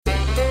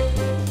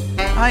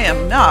I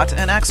am not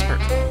an expert.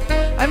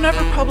 I've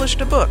never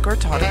published a book or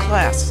taught a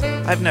class.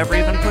 I've never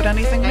even put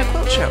anything in a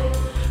quilt show.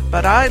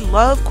 But I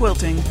love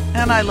quilting,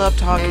 and I love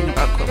talking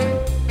about quilting.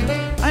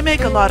 I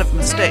make a lot of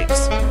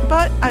mistakes,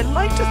 but I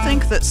like to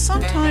think that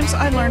sometimes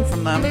I learn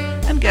from them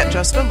and get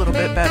just a little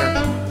bit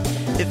better.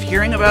 If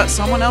hearing about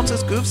someone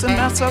else's goofs and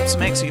mess-ups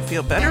makes you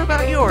feel better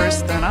about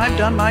yours, then I've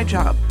done my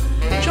job.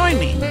 Join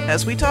me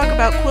as we talk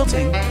about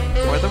quilting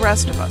for the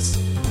rest of us.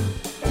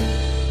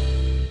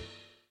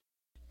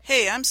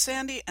 Hey, I'm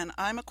Sandy, and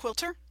I'm a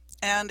quilter,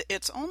 and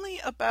it's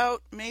only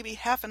about maybe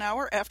half an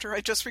hour after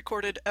I just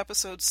recorded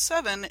episode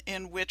 7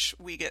 in which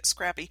we get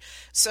scrappy.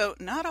 So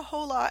not a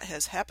whole lot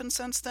has happened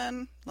since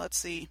then. Let's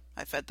see,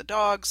 I fed the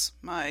dogs.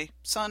 My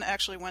son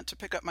actually went to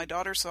pick up my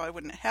daughter so I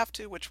wouldn't have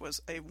to, which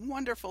was a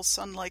wonderful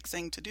son-like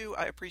thing to do.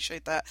 I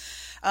appreciate that.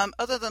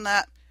 Other than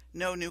that,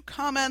 no new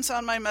comments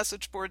on my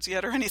message boards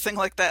yet or anything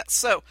like that.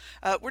 So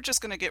we're just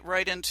going to get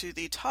right into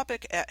the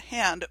topic at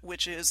hand,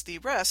 which is the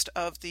rest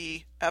of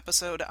the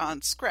episode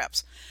on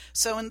scraps.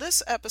 So in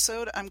this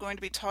episode, I'm going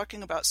to be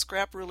talking about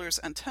scrap rulers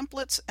and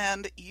templates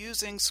and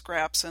using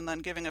scraps, and then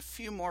giving a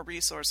few more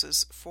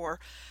resources for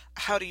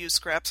how to use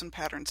scraps and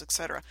patterns,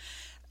 etc.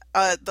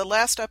 The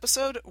last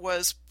episode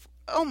was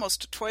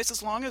almost twice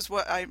as long as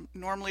what I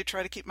normally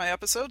try to keep my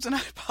episodes, and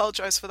I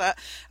apologize for that.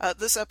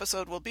 This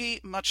episode will be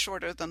much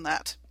shorter than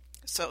that.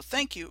 So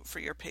thank you for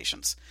your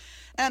patience.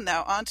 And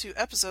now on to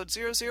episode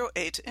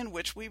 008, in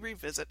which we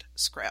revisit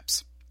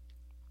scraps.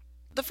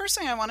 The first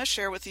thing I want to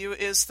share with you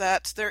is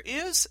that there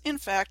is, in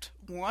fact,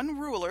 one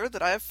ruler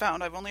that I have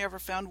found. I've only ever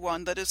found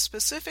one that is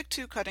specific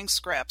to cutting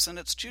scraps, and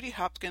it's Judy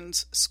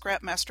Hopkins'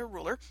 Scrap Master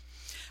Ruler.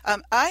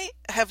 I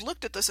have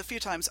looked at this a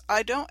few times.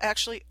 I don't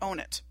actually own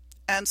it.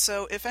 And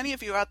so if any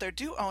of you out there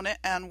do own it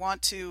and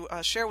want to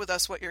share with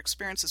us what your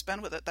experience has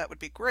been with it, that would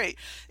be great.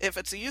 If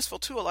it's a useful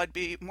tool, I'd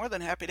be more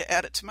than happy to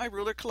add it to my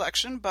ruler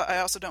collection, but I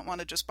also don't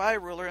want to just buy a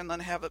ruler and then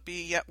have it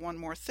be yet one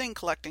more thing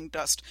collecting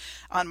dust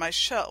on my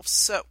shelves.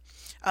 So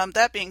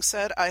that being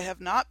said, I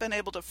have not been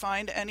able to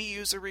find any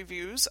user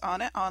reviews on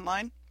it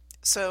online.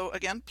 So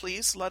again,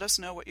 please let us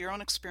know what your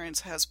own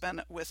experience has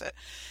been with it.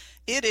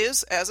 It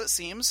is, as it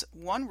seems,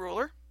 one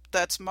ruler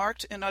that's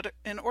marked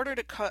in order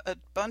to cut a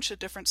bunch of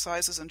different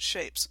sizes and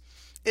shapes.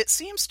 It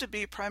seems to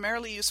be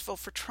primarily useful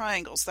for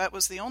triangles. That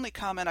was the only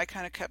comment I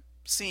kind of kept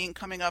seeing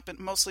coming up,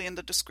 mostly in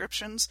the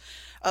descriptions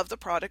of the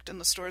product in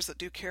the stores that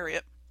do carry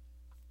it.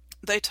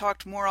 They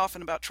talked more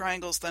often about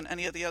triangles than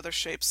any of the other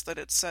shapes that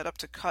it's set up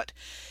to cut.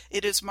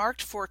 It is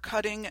marked for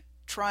cutting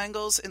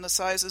triangles in the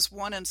sizes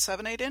 1 and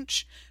 7/8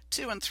 inch,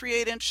 2 and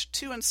 3/8 inch,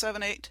 2 and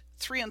 7/8,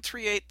 3 and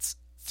 3/8,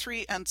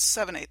 3 and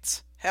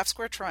 7/8. Half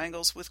square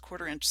triangles with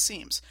 1/4 inch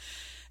seams.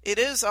 It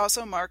is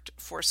also marked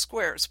for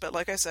squares, but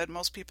like I said,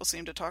 most people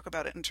seem to talk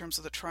about it in terms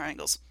of the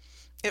triangles.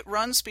 It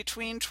runs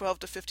between $12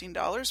 to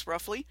 $15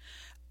 roughly.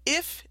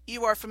 If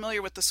you are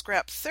familiar with the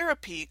scrap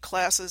therapy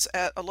classes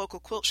at a local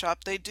quilt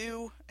shop, they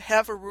do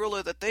have a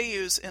ruler that they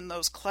use in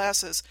those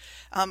classes.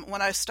 When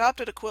I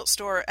stopped at a quilt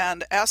store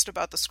and asked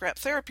about the scrap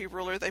therapy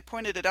ruler, they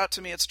pointed it out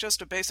to me. It's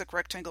just a basic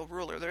rectangle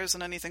ruler. There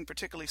isn't anything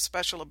particularly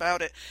special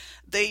about it.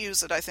 They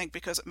use it, I think,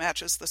 because it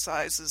matches the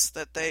sizes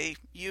that they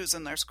use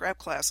in their scrap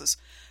classes.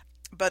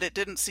 But it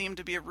didn't seem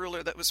to be a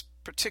ruler that was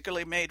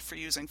particularly made for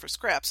using for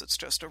scraps. It's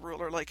just a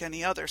ruler like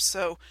any other.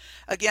 So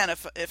again,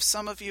 if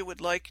some of you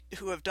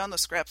who have done the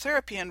scrap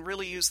therapy and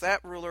really use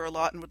that ruler a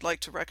lot and would like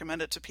to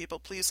recommend it to people,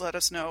 please let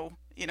us know,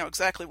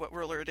 exactly what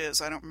ruler it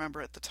is. I don't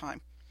remember at the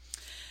time.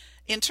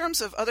 In terms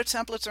of other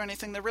templates or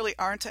anything, there really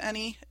aren't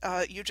any.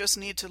 You just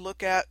need to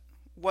look at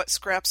what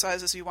scrap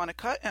sizes you want to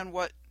cut and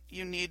what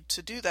you need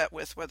to do that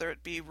with, whether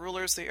it be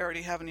rulers that you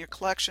already have in your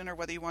collection or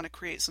whether you want to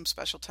create some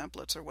special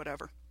templates or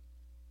whatever.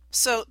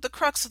 So the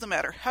crux of the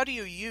matter, how do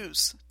you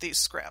use these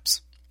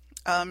scraps?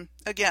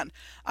 Again,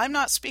 I'm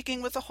not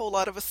speaking with a whole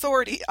lot of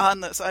authority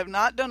on this. I've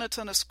not done a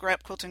ton of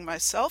scrap quilting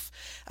myself.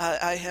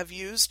 I have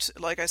used,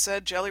 like I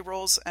said, jelly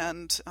rolls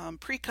and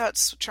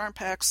pre-cuts, charm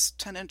packs,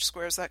 10-inch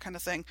squares, that kind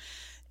of thing.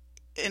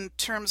 In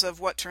terms of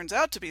what turns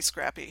out to be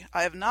scrappy,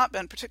 I have not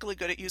been particularly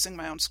good at using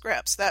my own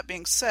scraps. That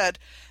being said,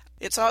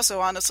 it's also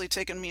honestly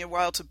taken me a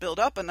while to build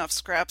up enough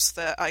scraps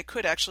that I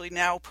could actually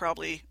now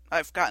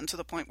I've gotten to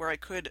the point where I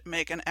could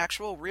make an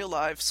actual real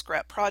live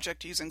scrap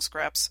project using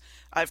scraps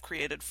I've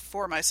created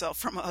for myself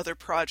from other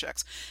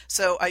projects.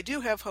 So I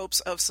do have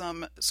hopes of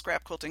some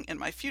scrap quilting in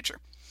my future.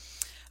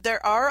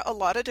 There are a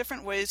lot of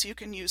different ways you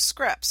can use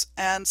scraps,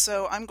 and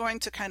so I'm going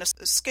to kind of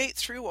skate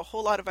through a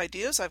whole lot of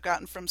ideas I've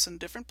gotten from some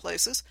different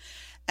places,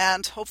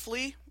 and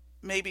hopefully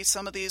maybe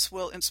some of these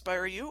will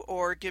inspire you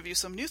or give you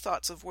some new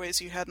thoughts of ways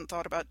you hadn't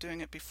thought about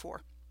doing it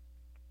before.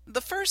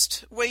 The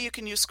first way you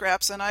can use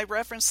scraps, and I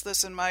referenced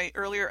this in my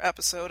earlier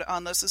episode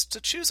on this, is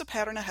to choose a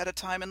pattern ahead of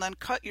time and then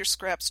cut your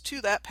scraps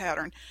to that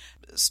pattern.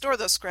 Store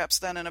those scraps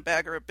then in a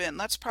bag or a bin.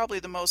 That's probably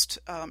the most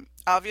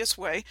obvious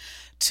way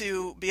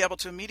to be able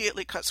to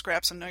immediately cut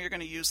scraps and know you're going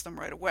to use them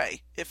right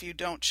away if you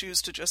don't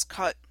choose to just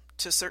cut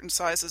to certain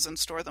sizes and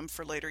store them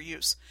for later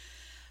use.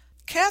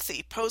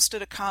 Kathy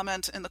posted a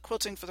comment in the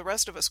Quilting for the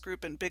Rest of Us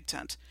group in Big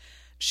Tent.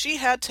 she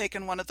had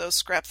taken one of those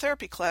scrap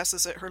therapy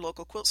classes at her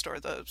local quilt store,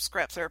 the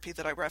scrap therapy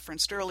that I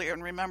referenced earlier.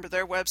 And remember,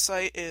 their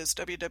website is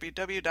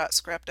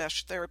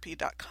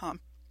www.scrap-therapy.com.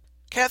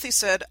 Kathy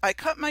said, I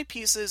cut my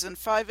pieces in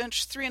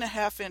 5-inch,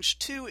 3.5-inch,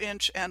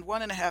 2-inch, and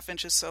 1.5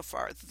 inches so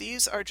far.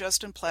 These are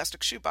just in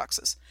plastic shoe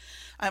boxes.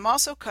 I'm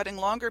also cutting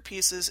longer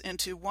pieces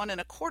into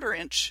 1.25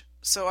 inch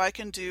so I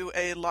can do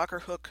a locker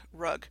hook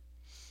rug.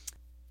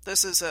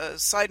 This is a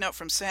side note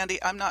from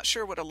Sandy. I'm not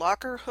sure what a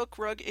locker hook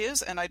rug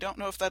is, and I don't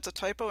know if that's a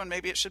typo, and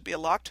maybe it should be a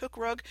locked hook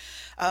rug.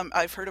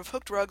 I've heard of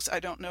hooked rugs. I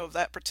don't know of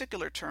that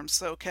particular term.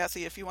 So,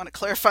 Kathy, if you want to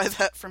clarify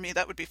that for me,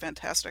 that would be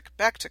fantastic.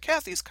 Back to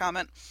Kathy's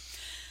comment.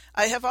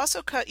 I have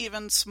also cut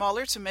even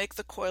smaller to make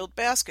the coiled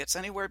baskets,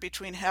 anywhere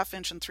between 1/2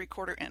 inch and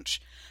 3/4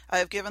 inch. I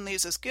have given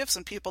these as gifts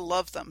and people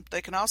love them.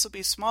 They can also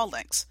be small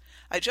lengths.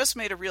 I just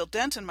made a real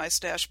dent in my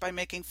stash by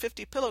making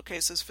 50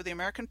 pillowcases for the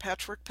American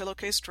Patchwork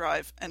Pillowcase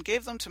Drive and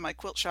gave them to my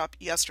quilt shop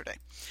yesterday.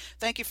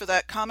 Thank you for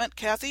that comment,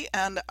 Kathy,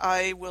 and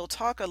I will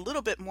talk a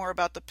little bit more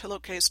about the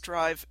pillowcase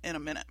drive in a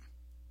minute.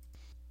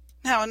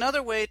 Now,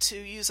 another way to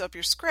use up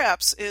your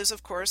scraps is,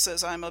 of course,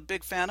 as I'm a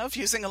big fan of,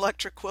 using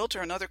Electric Quilt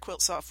or another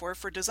quilt software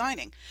for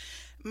designing.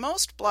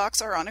 Most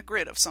blocks are on a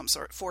grid of some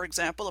sort. For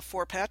example, a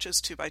 4-patch is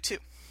 2x2.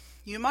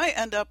 You might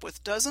end up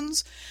with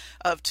dozens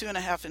of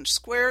 2.5-inch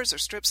squares or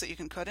strips that you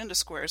can cut into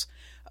squares.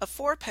 A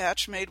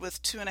 4-patch made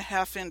with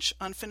 2.5-inch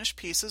unfinished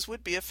pieces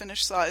would be a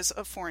finished size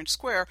of 4-inch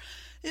square.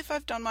 If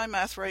I've done my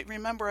math right,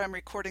 remember I'm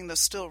recording this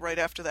still right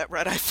after that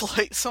red-eye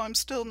flight, so I'm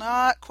still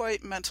not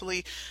quite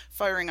mentally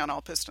firing on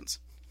all pistons.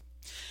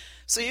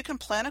 So you can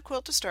plan a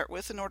quilt to start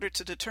with in order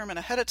to determine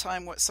ahead of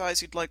time what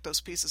size you'd like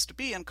those pieces to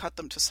be and cut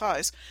them to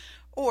size.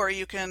 Or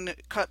you can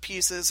cut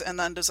pieces and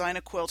then design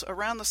a quilt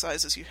around the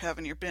sizes you have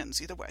in your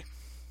bins, either way.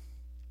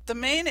 The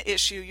main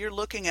issue you're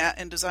looking at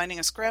in designing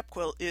a scrap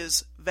quilt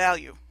is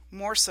value,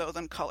 more so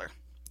than color.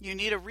 You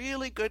need a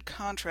really good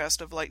contrast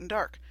of light and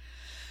dark.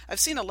 I've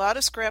seen a lot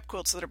of scrap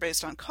quilts that are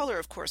based on color,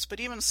 of course, but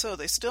even so,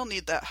 they still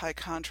need that high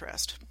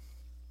contrast.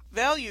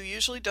 Value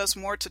usually does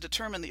more to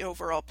determine the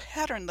overall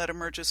pattern that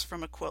emerges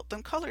from a quilt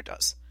than color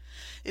does.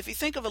 If you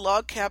think of a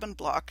log cabin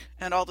block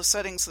and all the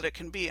settings that it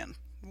can be in,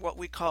 what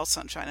we call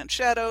sunshine and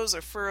shadows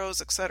or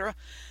furrows, etc.,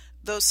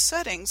 those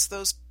settings,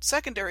 those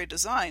secondary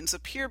designs,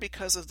 appear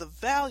because of the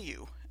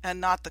value and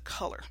not the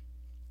color.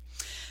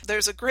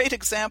 There's a great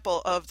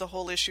example of the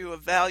whole issue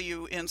of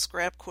value in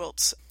scrap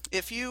quilts.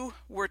 If you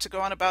were to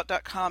go on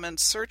about.com and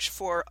search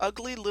for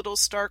Ugly Little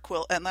Star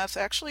Quilt, and that's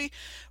actually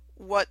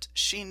what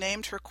she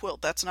named her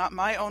quilt. That's not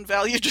my own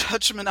value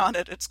judgment on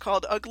it. It's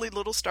called Ugly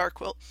Little Star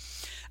Quilt.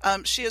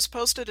 She has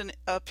posted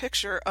a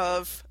picture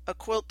of a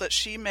quilt that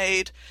she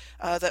made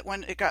that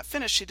when it got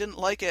finished she didn't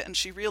like it, and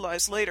she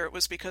realized later it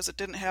was because it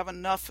didn't have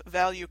enough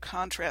value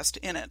contrast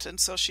in it. And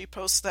so she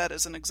posts that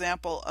as an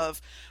example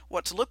of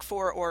what to look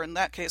for, or in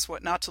that case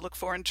what not to look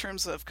for in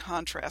terms of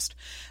contrast.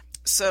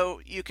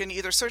 So you can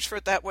either search for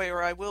it that way,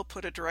 or I will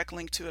put a direct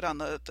link to it on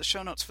the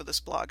show notes for this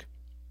blog.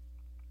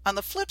 On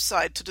the flip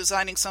side to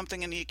designing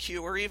something in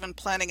EQ, or even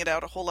planning it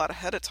out a whole lot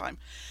ahead of time,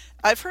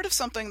 I've heard of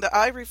something that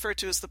I refer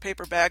to as the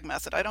paper bag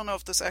method. I don't know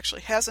if this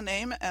actually has a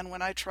name, and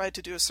when I tried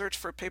to do a search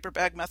for paper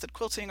bag method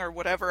quilting or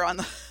whatever on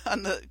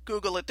the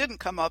Google, it didn't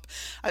come up.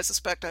 I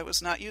suspect I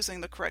was not using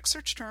the correct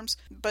search terms.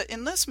 But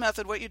in this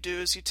method, what you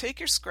do is you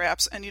take your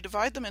scraps and you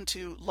divide them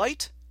into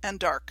light and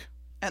dark.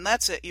 And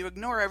that's it. You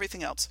ignore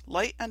everything else.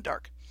 Light and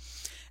dark.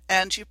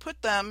 And you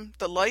put them,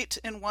 the light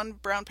in one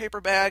brown paper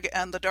bag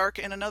and the dark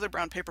in another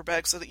brown paper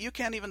bag, so that you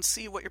can't even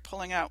see what you're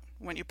pulling out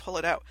when you pull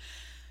it out.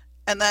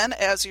 And then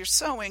as you're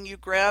sewing, you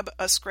grab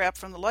a scrap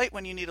from the light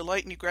when you need a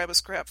light, and you grab a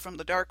scrap from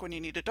the dark when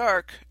you need a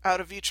dark out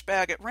of each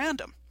bag at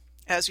random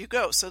as you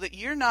go, so that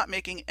you're not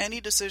making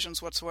any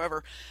decisions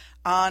whatsoever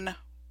on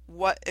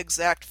what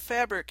exact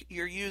fabric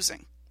you're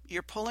using.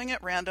 You're pulling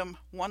at random,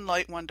 one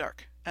light, one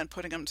dark, and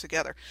putting them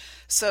together.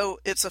 So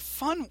it's a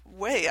fun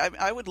way,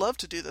 I would love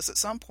to do this at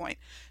some point,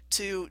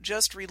 to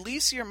just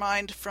release your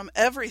mind from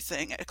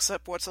everything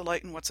except what's a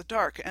light and what's a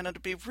dark. And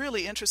it'd be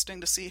really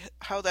interesting to see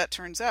how that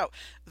turns out.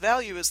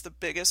 Value is the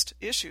biggest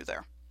issue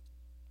there.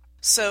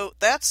 So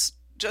that's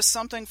just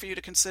something for you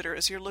to consider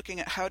as you're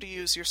looking at how to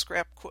use your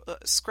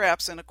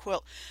scraps in a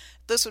quilt.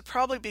 This would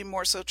probably be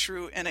more so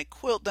true in a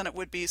quilt than it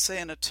would be,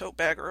 say, in a tote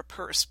bag or a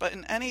purse. But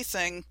in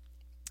anything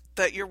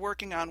that you're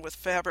working on with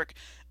fabric,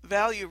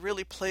 value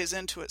really plays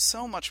into it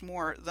so much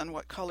more than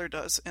what color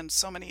does in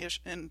so many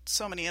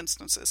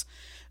instances.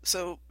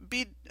 So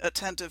be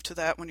attentive to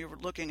that when you're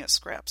looking at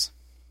scraps.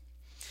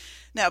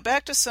 Now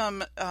back to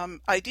some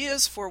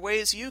ideas for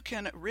ways you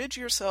can rid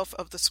yourself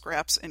of the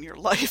scraps in your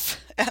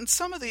life. And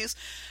some of these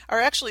are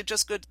actually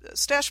just good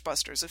stash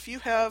busters. If you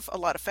have a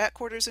lot of fat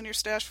quarters in your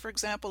stash, for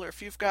example, or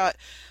if you've got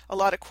a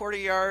lot of quarter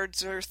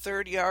yards or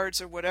third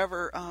yards or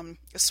whatever,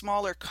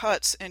 smaller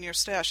cuts in your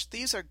stash,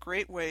 these are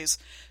great ways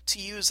to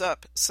use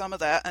up some of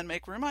that and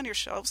make room on your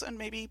shelves and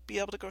maybe be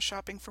able to go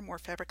shopping for more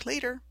fabric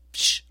later.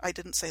 Psh, I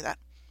didn't say that.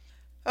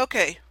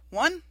 Okay,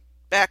 1.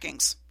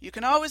 Backings. You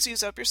can always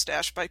use up your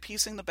stash by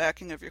piecing the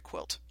backing of your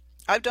quilt.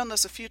 I've done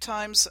this a few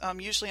times,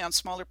 usually on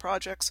smaller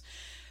projects.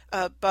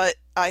 But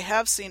I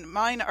have seen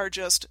mine are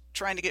just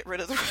trying to get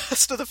rid of the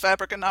rest of the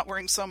fabric and not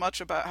worrying so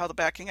much about how the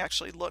backing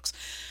actually looks.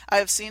 I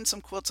have seen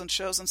some quilts and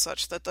shows and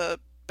such that the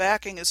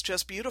backing is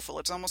just beautiful.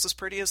 It's almost as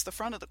pretty as the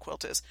front of the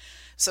quilt is.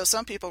 So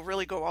some people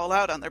really go all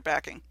out on their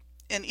backing.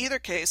 In either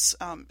case,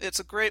 it's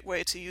a great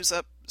way to use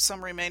up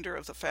some remainder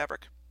of the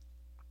fabric.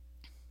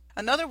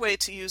 Another way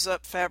to use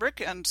up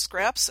fabric and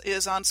scraps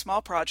is on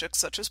small projects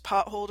such as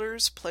pot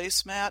holders,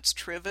 placemats,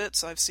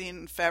 trivets. I've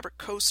seen fabric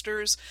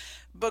coasters,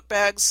 book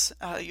bags.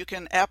 You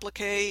can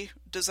applique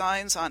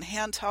designs on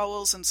hand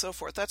towels and so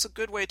forth. That's a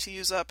good way to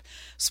use up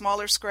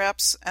smaller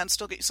scraps and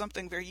still get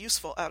something very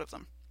useful out of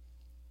them.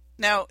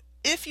 Now,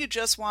 if you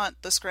just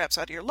want the scraps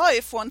out of your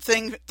life, one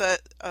thing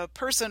that a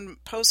person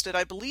posted,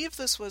 I believe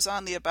this was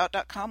on the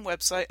About.com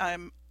website.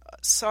 I'm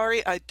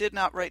sorry I did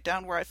not write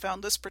down where I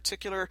found this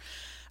particular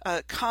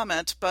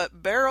comment,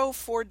 but Baro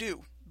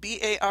Fordew,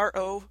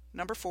 B-A-R-O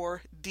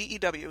 4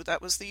 D-E-W,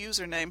 that was the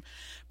username,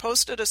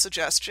 posted a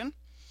suggestion.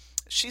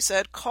 She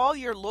said, call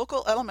your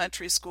local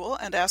elementary school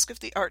and ask if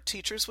the art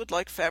teachers would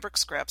like fabric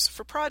scraps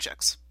for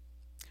projects,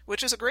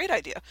 which is a great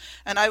idea.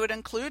 And I would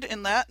include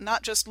in that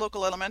not just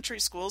local elementary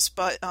schools,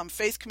 but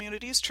faith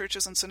communities,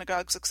 churches and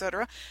synagogues,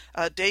 etc.,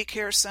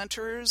 daycare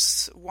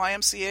centers,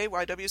 YMCA,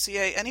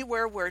 YWCA,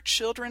 anywhere where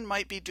children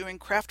might be doing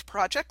craft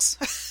projects.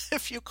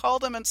 If you call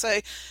them and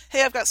say,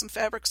 hey, I've got some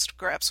fabric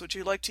scraps, would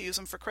you like to use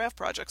them for craft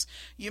projects?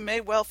 You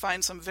may well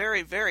find some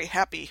very, very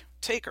happy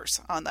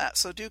takers on that,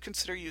 so do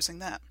consider using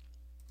that.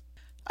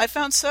 I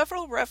found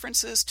several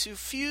references to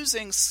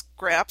fusing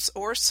scraps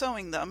or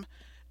sewing them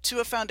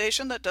to a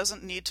foundation that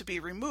doesn't need to be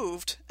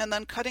removed, and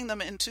then cutting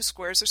them into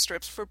squares or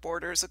strips for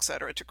borders,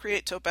 etc., to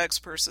create tote bags,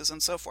 purses,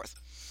 and so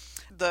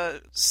forth.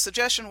 The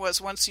suggestion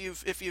was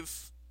if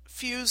you've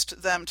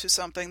fused them to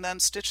something, then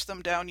stitch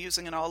them down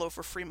using an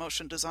all-over free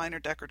motion design or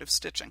decorative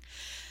stitching.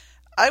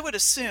 I would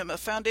assume a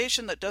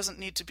foundation that doesn't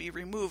need to be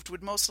removed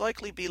would most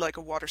likely be like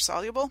a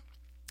water-soluble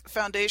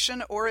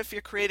foundation, or if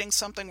you're creating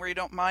something where you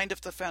don't mind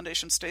if the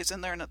foundation stays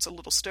in there and it's a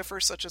little stiffer,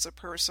 such as a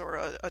purse or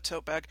a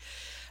tote bag.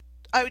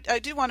 I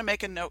do want to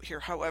make a note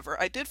here, however.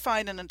 I did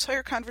find an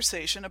entire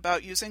conversation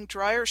about using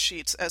dryer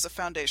sheets as a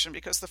foundation,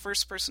 because the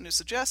first person who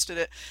suggested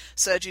it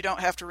said you don't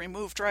have to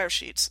remove dryer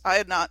sheets. I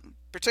had not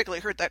particularly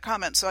heard that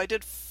comment, so I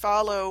did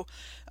follow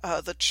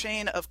the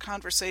chain of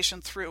conversation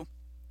through.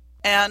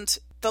 And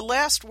the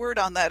last word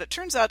on that, it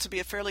turns out to be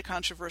a fairly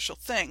controversial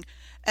thing.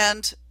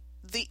 And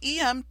the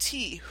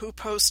EMT who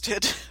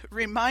posted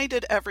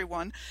reminded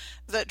everyone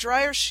that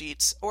dryer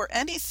sheets or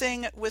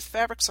anything with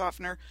fabric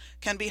softener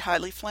can be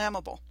highly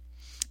flammable.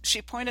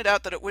 She pointed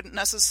out that it wouldn't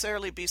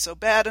necessarily be so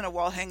bad in a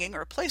wall hanging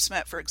or a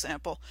placemat, for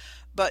example,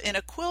 but in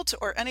a quilt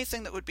or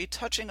anything that would be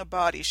touching a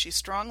body, she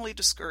strongly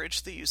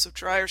discouraged the use of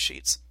dryer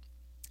sheets.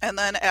 And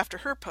then after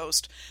her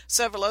post,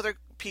 several other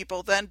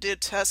people then did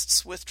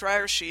tests with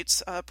dryer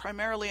sheets,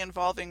 primarily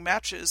involving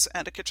matches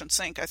and a kitchen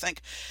sink, I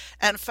think,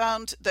 and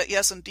found that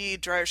yes, indeed,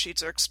 dryer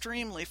sheets are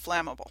extremely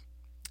flammable.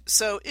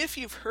 So if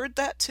you've heard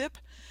that tip,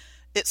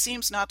 it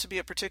seems not to be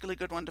a particularly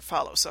good one to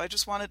follow. So I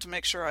just wanted to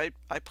make sure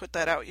I put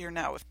that out here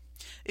now.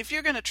 If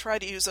you're going to try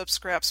to use up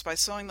scraps by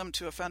sewing them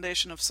to a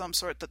foundation of some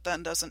sort that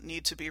then doesn't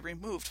need to be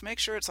removed, make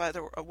sure it's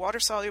either a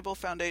water-soluble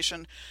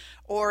foundation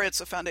or it's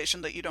a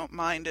foundation that you don't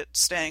mind it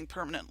staying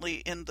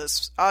permanently in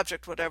this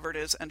object, whatever it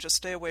is, and just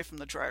stay away from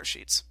the dryer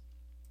sheets.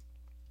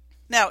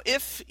 Now,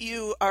 if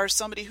you are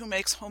somebody who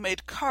makes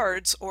homemade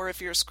cards, or if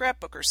you're a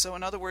scrapbooker, so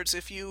in other words,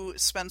 if you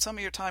spend some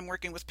of your time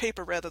working with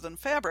paper rather than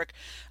fabric,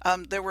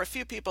 there were a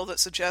few people that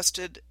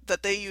suggested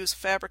that they use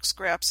fabric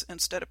scraps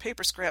instead of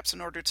paper scraps in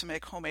order to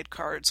make homemade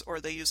cards, or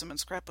they use them in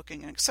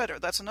scrapbooking, etc.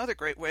 That's another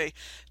great way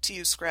to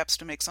use scraps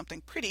to make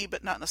something pretty,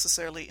 but not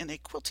necessarily in a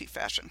quilty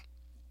fashion.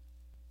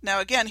 Now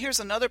again,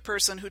 here's another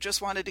person who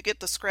just wanted to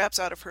get the scraps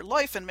out of her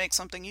life and make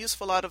something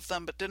useful out of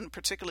them, but didn't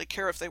particularly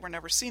care if they were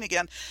never seen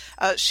again.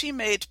 She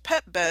made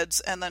pet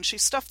beds, and then she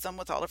stuffed them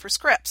with all of her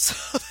scraps.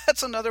 So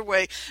that's another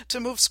way to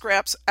move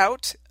scraps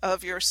out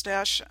of your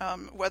stash,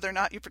 whether or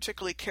not you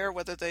particularly care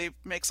whether they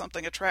make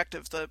something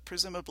attractive.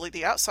 Presumably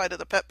the outside of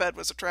the pet bed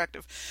was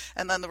attractive,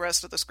 and then the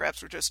rest of the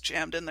scraps were just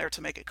jammed in there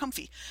to make it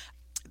comfy.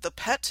 The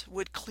pet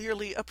would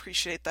clearly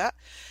appreciate that.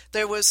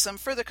 There was some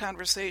further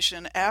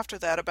conversation after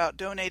that about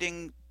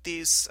donating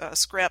these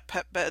scrap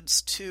pet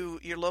beds to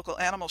your local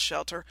animal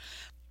shelter.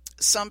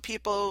 Some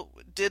people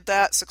did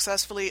that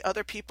successfully.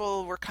 Other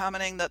people were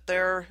commenting that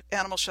their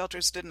animal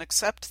shelters didn't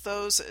accept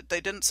those.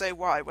 They didn't say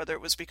why, whether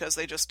it was because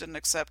they just didn't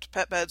accept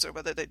pet beds or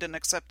whether they didn't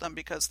accept them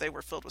because they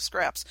were filled with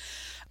scraps.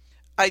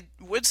 I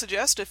would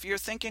suggest, if you're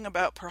thinking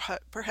about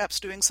perhaps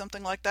doing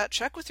something like that,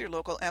 check with your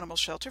local animal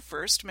shelter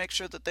first. Make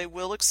sure that they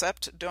will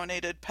accept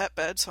donated pet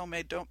beds,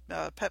 homemade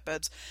pet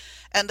beds,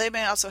 and they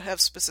may also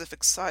have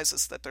specific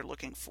sizes that they're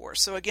looking for.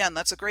 So again,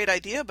 that's a great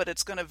idea, but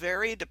it's going to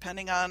vary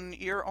depending on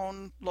your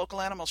own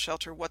local animal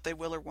shelter, what they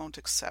will or won't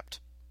accept.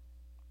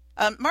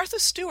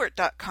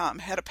 MarthaStewart.com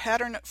had a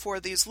pattern for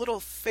these little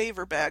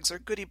favor bags or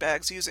goodie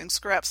bags using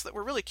scraps that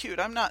were really cute.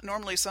 I'm not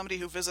normally somebody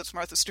who visits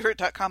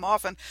MarthaStewart.com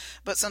often,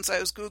 but since I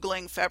was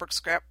Googling fabric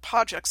scrap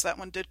projects, that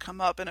one did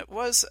come up, and it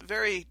was a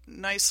very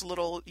nice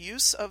little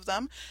use of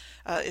them.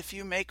 If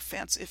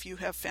you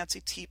have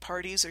fancy tea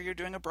parties or you're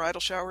doing a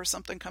bridal shower or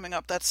something coming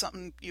up, that's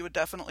something you would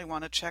definitely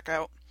want to check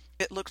out.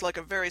 It looked like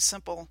a very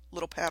simple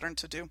little pattern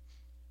to do.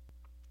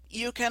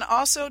 You can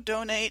also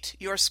donate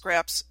your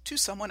scraps to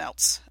someone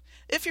else.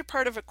 If you're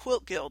part of a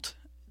quilt guild,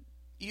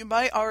 you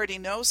might already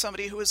know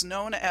somebody who is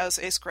known as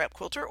a scrap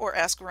quilter, or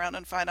ask around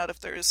and find out if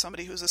there is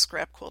somebody who's a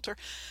scrap quilter,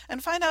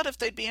 and find out if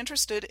they'd be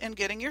interested in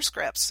getting your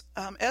scraps.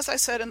 As I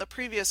said in the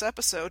previous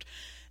episode,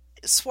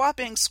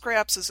 swapping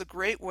scraps is a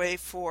great way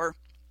for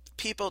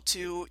people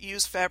to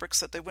use fabrics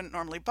that they wouldn't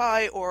normally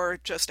buy or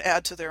just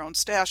add to their own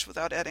stash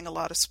without adding a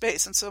lot of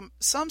space. And so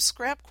some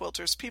scrap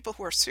quilters, people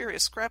who are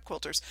serious scrap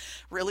quilters,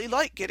 really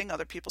like getting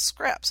other people's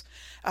scraps.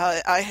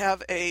 I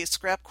have a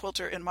scrap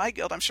quilter in my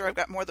guild. I'm sure I've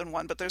got more than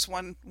one, but there's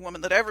one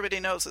woman that everybody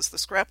knows is the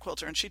scrap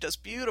quilter, and she does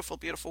beautiful,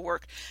 beautiful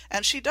work.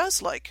 And she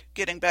does like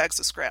getting bags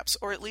of scraps,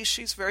 or at least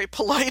she's very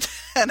polite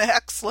and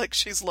acts like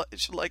she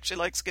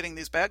likes getting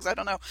these bags. I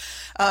don't know.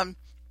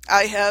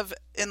 I have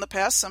in the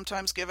past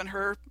sometimes given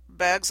her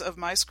bags of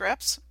my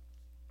scraps.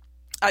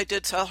 I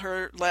did tell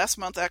her last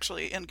month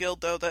actually in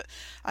guild though that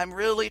I'm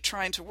really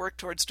trying to work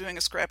towards doing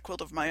a scrap quilt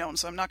of my own,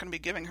 so I'm not going to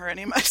be giving her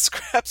any of my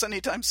scraps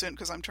anytime soon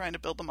because I'm trying to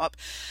build them up.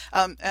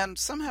 And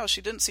somehow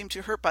she didn't seem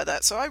too hurt by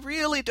that, so I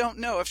really don't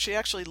know if she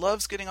actually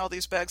loves getting all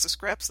these bags of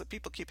scraps that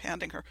people keep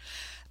handing her.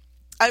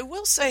 I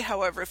will say,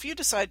 however, if you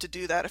decide to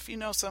do that, if you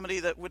know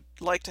somebody that would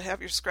like to have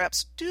your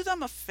scraps, do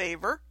them a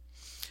favor.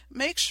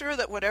 Make sure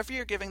that whatever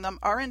you're giving them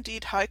are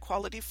indeed high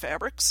quality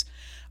fabrics.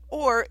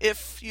 Or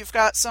if you've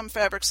got some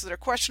fabrics that are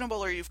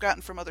questionable or you've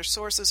gotten from other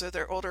sources or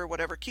they're older or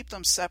whatever, keep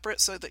them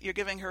separate so that you're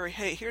giving her,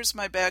 hey, here's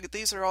my bag.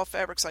 These are all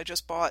fabrics I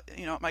just bought,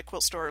 at my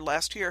quilt store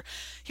last year.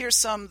 Here's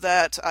some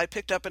that I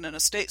picked up in an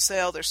estate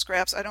sale. They're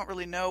scraps. I don't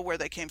really know where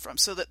they came from,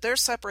 so that they're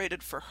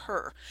separated for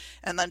her.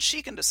 And then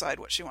she can decide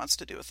what she wants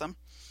to do with them.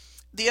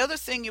 The other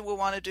thing you will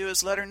want to do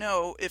is let her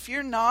know if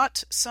you're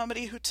not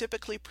somebody who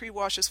typically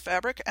pre-washes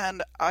fabric,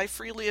 and I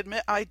freely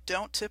admit I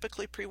don't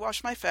typically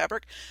pre-wash my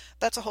fabric.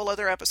 That's a whole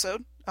other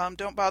episode.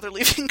 Don't bother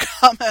leaving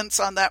comments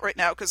on that right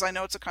now because I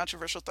know it's a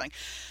controversial thing.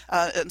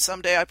 And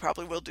someday I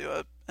probably will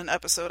do an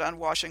episode on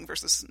washing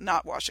versus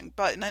not washing.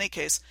 But in any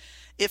case,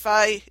 if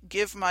I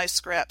give my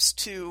scraps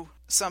to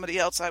somebody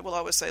else, I will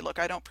always say, look,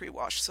 I don't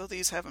pre-wash, so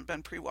these haven't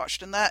been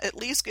pre-washed. And that at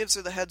least gives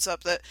her the heads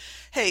up that,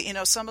 hey,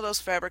 some of those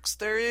fabrics,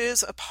 there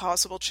is a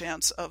possible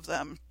chance of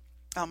them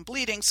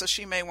bleeding, so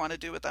she may want to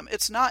do with them.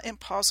 It's not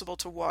impossible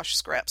to wash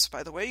scraps,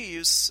 by the way. You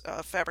use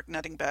fabric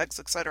netting bags,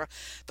 etc.,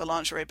 the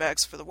lingerie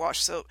bags for the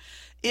wash. So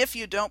if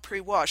you don't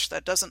pre-wash,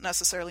 that doesn't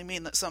necessarily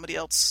mean that somebody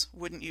else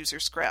wouldn't use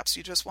your scraps.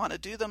 You just want to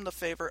do them the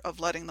favor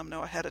of letting them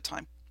know ahead of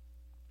time.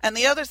 And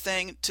the other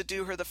thing, to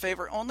do her the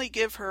favor, only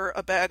give her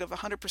a bag of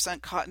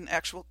 100% cotton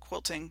actual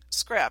quilting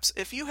scraps.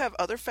 If you have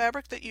other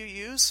fabric that you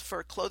use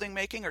for clothing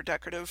making or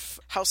decorative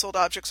household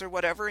objects or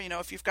whatever,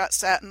 if you've got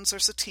satins or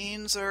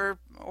sateens or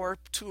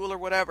tulle or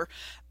whatever,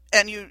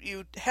 and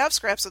you have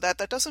scraps of that,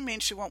 that doesn't mean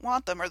she won't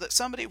want them or that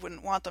somebody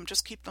wouldn't want them.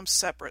 Just keep them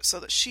separate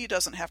so that she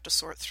doesn't have to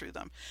sort through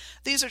them.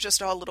 These are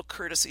just all little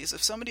courtesies.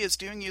 If somebody is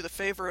doing you the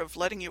favor of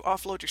letting you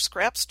offload your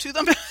scraps to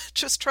them,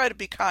 just try to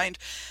be kind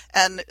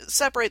and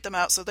separate them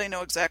out so they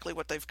know exactly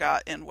what they've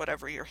got in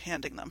whatever you're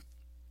handing them.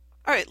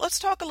 All right, let's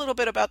talk a little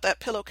bit about that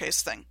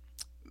pillowcase thing.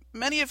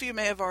 Many of you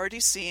may have already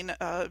seen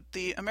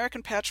the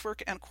American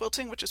Patchwork and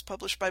Quilting, which is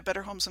published by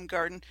Better Homes and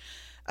Garden.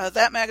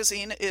 That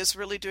magazine is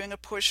really doing a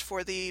push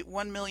for the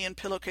 1 million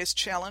pillowcase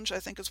challenge, I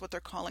think is what they're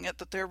calling it,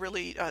 that they're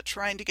really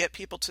trying to get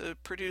people to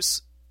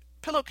produce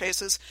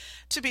pillowcases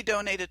to be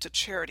donated to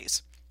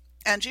charities.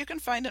 And you can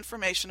find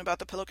information about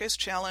the Pillowcase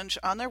Challenge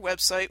on their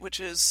website, which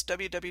is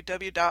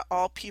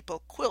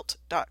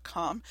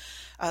www.allpeoplequilt.com.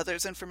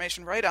 There's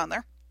information right on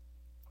there.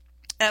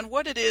 And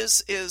what it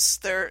is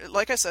they're,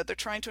 like I said, they're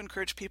trying to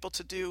encourage people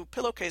to do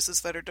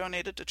pillowcases that are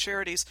donated to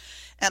charities.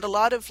 And a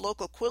lot of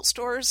local quilt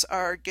stores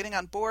are getting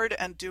on board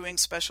and doing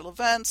special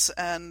events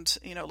and,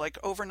 like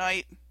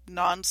overnight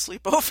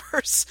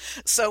non-sleepovers,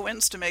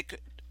 sew-ins to make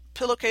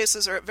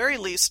pillowcases, or at very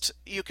least,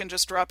 you can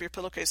just drop your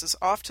pillowcases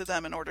off to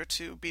them in order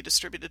to be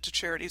distributed to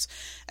charities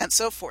and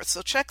so forth.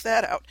 So check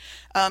that out.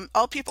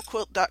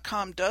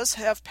 Allpeoplequilt.com does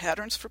have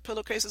patterns for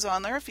pillowcases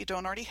on there if you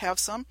don't already have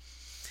some.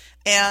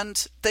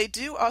 And they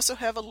do also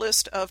have a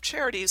list of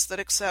charities that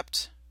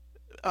accept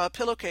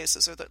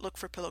pillowcases or that look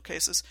for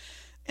pillowcases.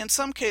 In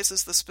some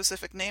cases, the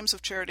specific names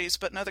of charities,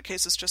 but in other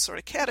cases, just sort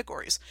of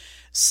categories.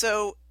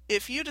 So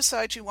if you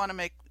decide you want to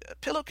make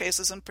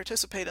pillowcases and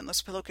participate in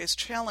this pillowcase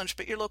challenge,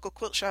 but your local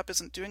quilt shop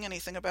isn't doing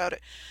anything about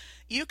it,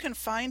 you can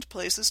find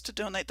places to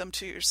donate them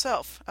to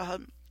yourself.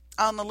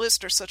 On the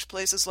list are such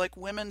places like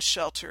women's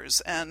shelters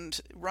and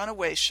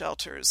runaway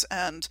shelters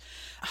and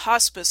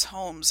hospice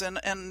homes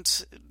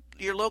and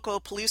your local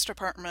police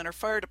department or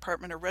fire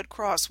department or Red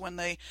Cross when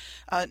they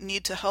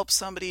need to help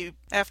somebody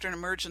after an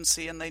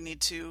emergency and they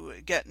need to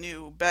get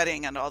new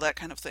bedding and all that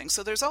kind of thing.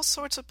 So there's all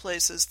sorts of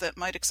places that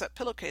might accept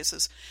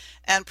pillowcases,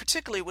 and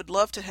particularly would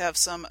love to have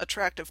some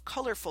attractive,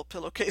 colorful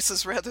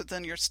pillowcases rather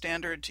than your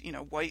standard,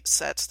 white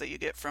sets that you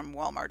get from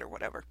Walmart or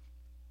whatever.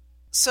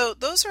 So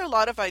those are a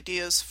lot of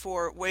ideas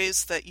for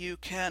ways that you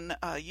can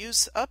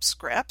use up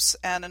scraps,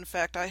 and in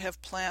fact I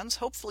have plans.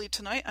 Hopefully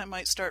tonight I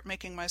might start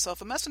making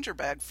myself a messenger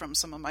bag from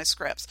some of my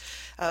scraps.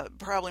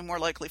 Probably more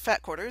likely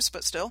fat quarters,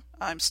 but still,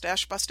 I'm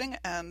stash busting,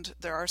 and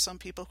there are some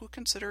people who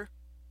consider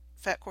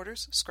fat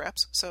quarters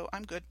scraps, so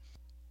I'm good.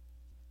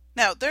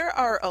 Now, there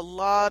are a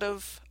lot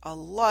of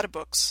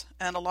books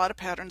and a lot of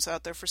patterns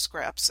out there for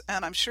scraps,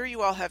 and I'm sure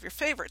you all have your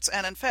favorites.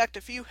 And in fact,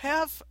 if you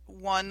have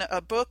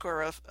a book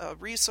or a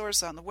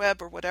resource on the web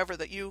or whatever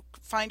that you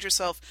find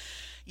yourself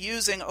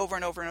using over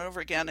and over and over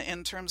again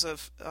in terms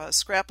of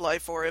scrap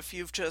life, or if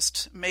you've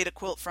just made a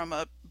quilt from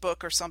a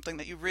book or something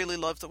that you really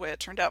love the way it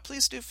turned out,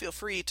 please do feel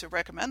free to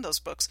recommend those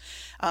books.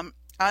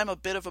 I'm a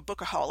bit of a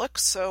bookaholic,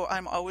 so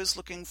I'm always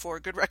looking for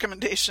good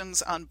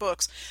recommendations on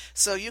books.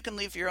 So you can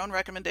leave your own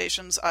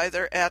recommendations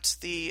either at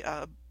the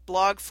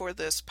blog for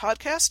this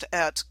podcast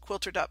at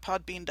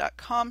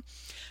quilter.podbean.com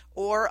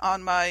or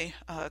on my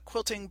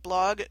quilting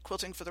blog at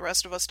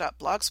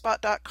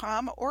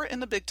quiltingfortherestofus.blogspot.com or in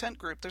the Big Tent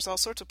group. There's all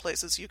sorts of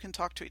places you can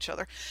talk to each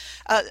other.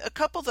 A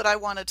couple that I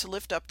wanted to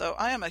lift up, though.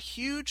 I am a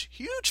huge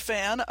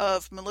fan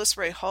of Melissa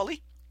Rae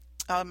Hawley.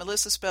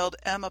 Melissa spelled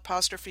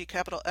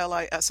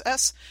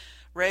M''Liss.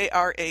 Rae,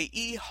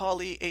 R-A-E,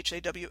 Hawley,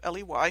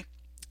 H-A-W-L-E-Y.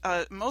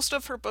 Most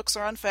of her books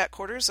are on fat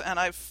quarters, and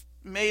I've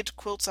made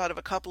quilts out of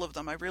a couple of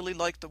them. I really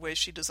like the way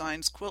she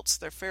designs quilts.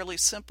 They're fairly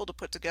simple to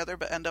put together,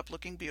 but end up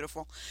looking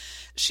beautiful.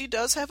 She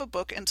does have a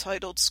book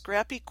entitled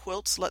Scrappy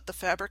Quilts, Let the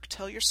Fabric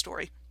Tell Your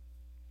Story.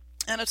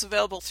 And it's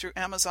available through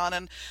Amazon.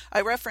 And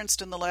I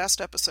referenced in the last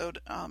episode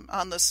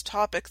on this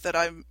topic that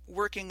I'm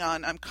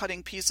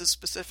cutting pieces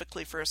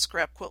specifically for a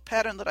scrap quilt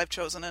pattern that I've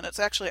chosen, and it's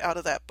actually out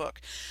of that book.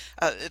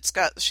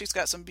 She's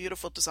got some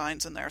beautiful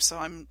designs in there, so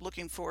I'm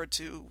looking forward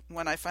to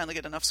when I finally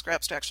get enough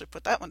scraps to actually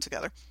put that one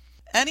together.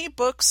 Any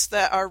books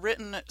that are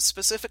written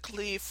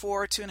specifically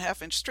for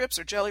 2.5-inch strips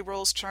or jelly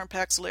rolls, charm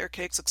packs, layer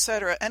cakes,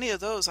 etc., any of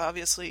those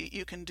obviously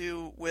you can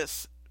do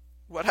with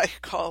what I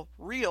call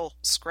real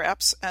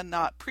scraps and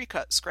not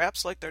pre-cut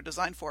scraps like they're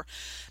designed for.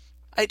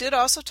 I did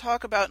also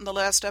talk about in the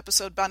last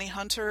episode Bonnie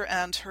Hunter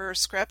and her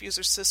scrap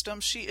user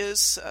system.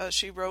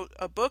 She wrote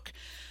a book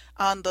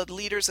on the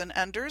leaders and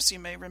enders. You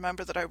may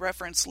remember that I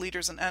referenced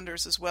leaders and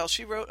enders as well.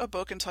 She wrote a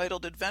book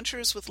entitled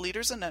Adventures with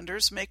Leaders and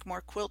Enders, Make More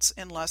Quilts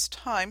in Less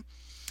Time.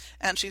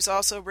 And she's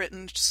also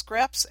written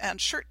Scraps and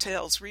Shirt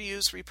Tails,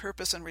 Reuse,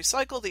 Repurpose, and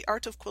Recycle, The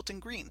Art of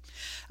Quilting Green.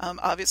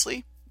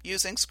 Obviously,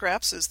 using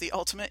scraps is the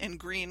ultimate in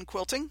green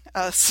quilting,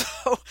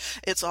 so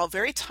it's all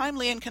very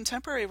timely and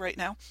contemporary right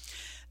now.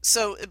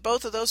 So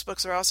both of those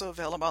books are also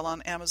available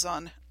on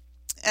Amazon.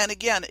 And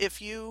again,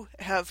 if you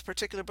have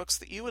particular books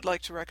that you would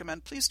like to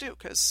recommend, please do,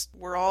 because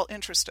we're all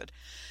interested.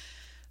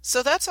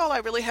 So that's all I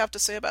really have to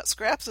say about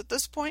scraps at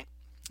this point.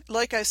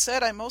 Like I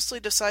said, I mostly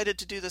decided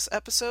to do this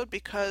episode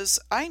because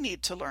I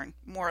need to learn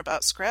more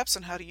about scraps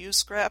and how to use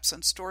scraps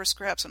and store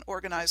scraps and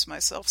organize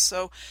myself.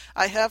 So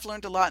I have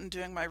learned a lot in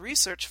doing my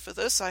research for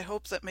this. I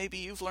hope that maybe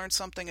you've learned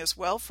something as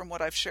well from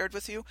what I've shared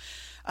with you.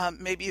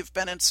 Maybe you've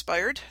been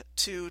inspired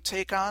to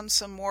take on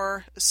some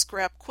more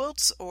scrap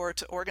quilts or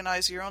to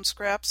organize your own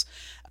scraps.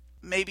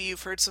 Maybe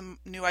you've heard some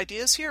new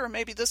ideas here, or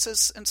maybe this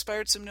has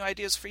inspired some new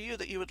ideas for you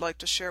that you would like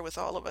to share with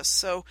all of us.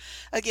 So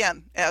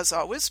again, as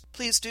always,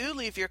 please do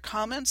leave your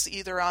comments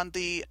either on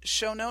the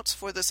show notes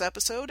for this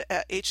episode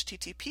at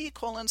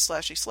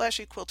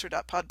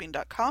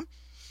http://quilter.podbean.com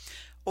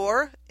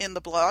or in the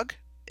blog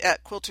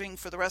at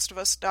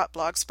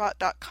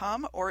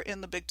quiltingfortherestofus.blogspot.com or in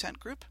the Big Tent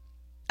group.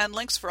 And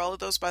links for all of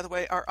those, by the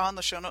way, are on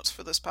the show notes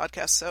for this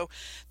podcast. So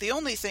the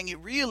only thing you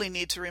really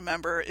need to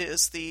remember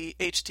is the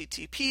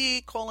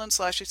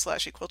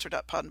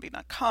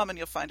http://quilter.podbean.com, and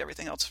you'll find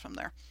everything else from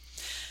there.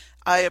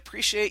 I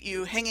appreciate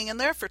you hanging in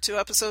there for 2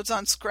 episodes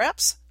on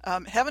scraps.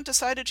 Haven't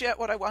decided yet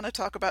what I want to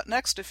talk about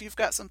next. If you've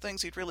got some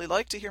things you'd really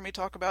like to hear me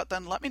talk about,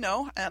 then let me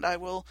know, and I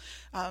will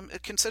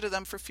consider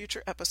them for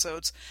future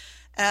episodes.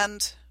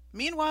 And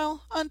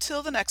meanwhile,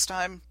 until the next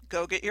time,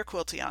 go get your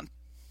quilty on.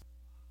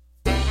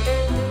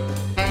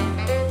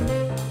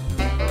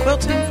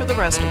 Quilting for the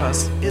Rest of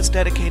Us is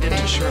dedicated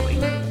to Shirley.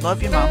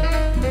 Love you, Mom.